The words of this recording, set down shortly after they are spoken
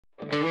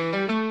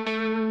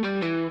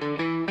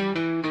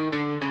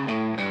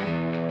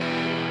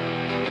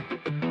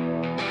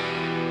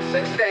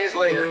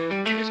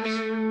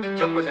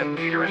took with him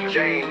Peter and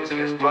James and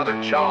his brother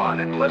John,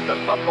 and led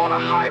them up on a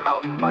high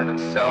mountain by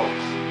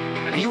themselves.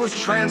 And he was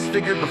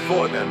transfigured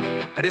before them,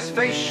 and his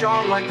face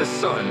shone like the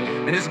sun,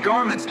 and his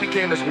garments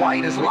became as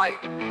white as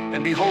light.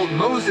 And behold,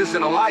 Moses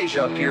and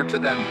Elijah appeared to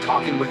them,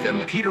 talking with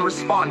him. Peter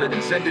responded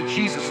and said to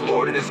Jesus,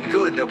 "Lord, it is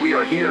good that we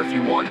are here. If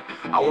you want,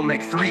 I will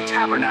make 3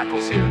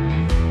 tabernacles here.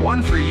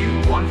 One for you,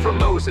 one for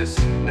Moses,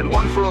 and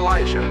one for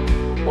Elijah."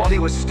 While he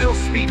was still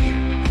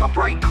speaking, a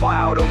bright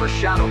cloud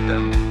overshadowed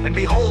them. And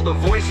behold, a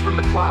voice from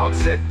the cloud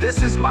said,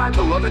 "This is my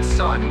beloved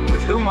Son,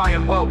 with whom I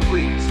am well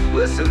pleased.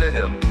 Listen to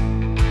him."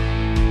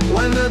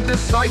 When the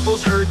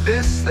disciples heard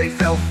this, they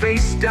fell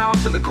face down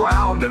to the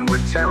ground and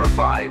were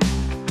terrified.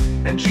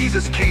 And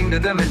Jesus came to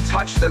them and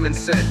touched them and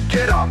said,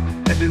 "Get up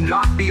and do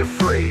not be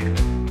afraid."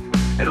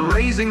 And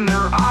raising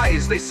their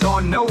eyes, they saw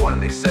no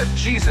one except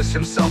Jesus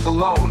himself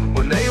alone.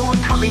 When they were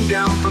coming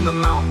down from the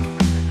mountain,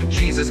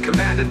 Jesus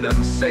commanded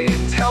them, saying,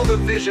 "Tell the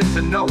vision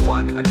to no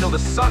one until the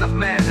Son of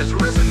Man has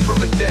risen from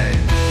the dead."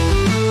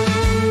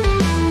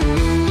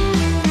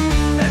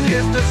 And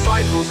his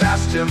disciples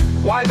asked him,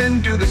 "Why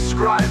then do the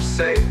scribes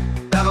say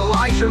that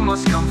Elijah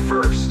must come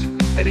first?"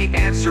 And he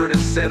answered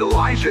and said,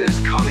 "Elijah is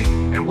coming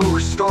and will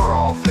restore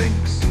all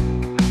things.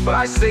 But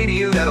I say to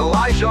you that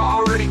Elijah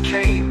already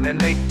came, and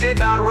they did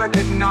not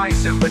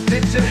recognize him, but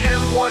did to him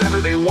whatever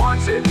they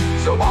wanted.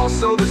 So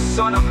also the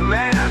Son of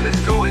Man is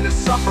going to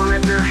suffer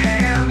at their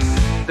hands."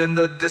 Then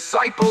the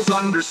disciples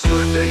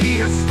understood that he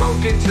had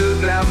spoken to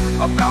them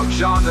about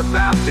John the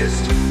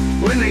Baptist.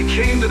 When they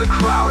came to the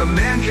crowd, a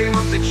man came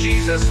up to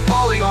Jesus,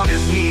 falling on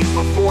his knees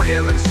before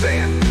him and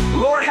saying,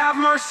 "Lord, have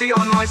mercy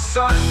on my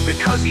son,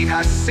 because he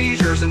has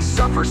seizures and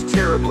suffers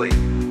terribly.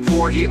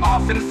 For he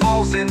often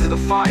falls into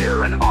the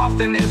fire and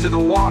often into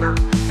the water.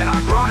 And I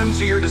brought him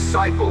to your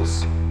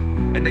disciples,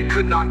 and they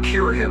could not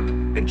cure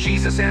him." And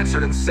Jesus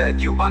answered and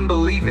said, "You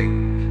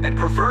unbelieving and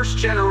perverse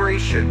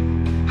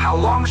generation, how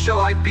long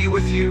shall I be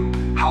with you?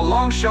 How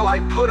long shall I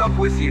put up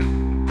with you?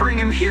 Bring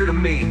him here to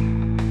me."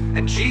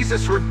 And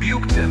Jesus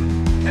rebuked him,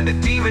 and the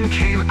demon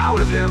came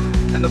out of him,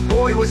 and the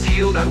boy was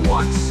healed at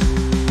once.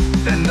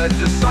 Then the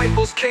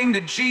disciples came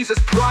to Jesus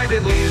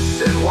privately and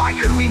said, "Why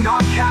could we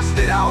not cast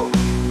it out?"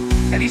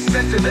 And he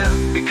said to them,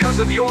 "Because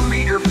of your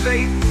meager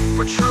faith.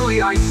 For truly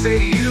I say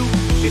to you,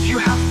 if you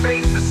have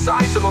faith the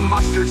size of a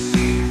mustard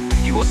seed,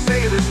 you will say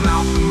to this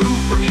mountain,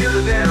 'Move from here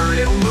to there,' and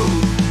it'll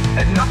move,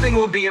 and nothing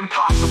will be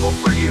impossible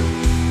for you."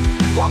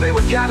 While they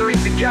were gathering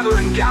together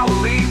in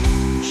Galilee,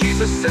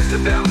 Jesus said to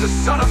them, "The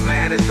Son of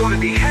Man is going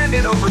to be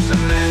handed over to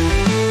men.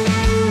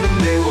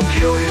 They will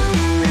kill him,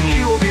 and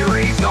he will be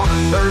raised on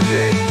the 3rd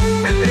day."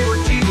 And they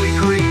were deeply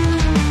grieved.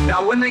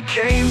 Now when they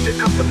came to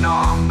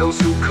Capernaum, those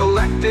who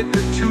collected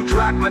the 2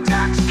 drachma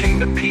tax came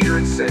to Peter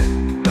and said,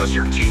 "Does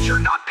your teacher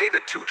not pay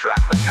the 2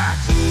 drachma tax?"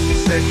 He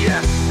said,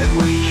 "Yes." And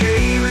when he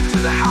came into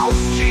the house,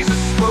 Jesus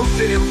spoke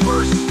to him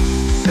first,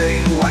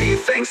 saying, "What do you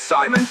think,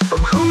 Simon?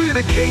 From whom do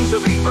the kings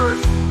of the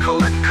earth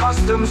collect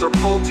customs or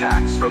poll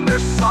tax? From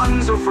their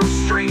sons or from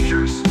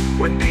strangers?"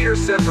 When Peter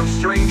said, "From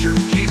strangers,"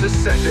 Jesus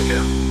said to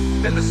him,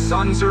 "Then the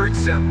sons are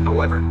exempt.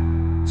 However,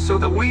 so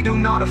that we do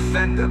not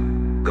offend them,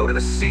 go to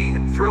the sea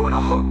and throw in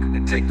a hook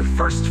and take the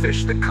first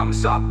fish that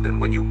comes up. And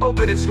when you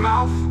open its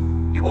mouth,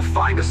 you will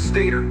find a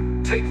stater.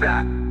 Take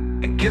that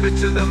and give it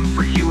to them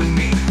for you and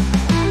me."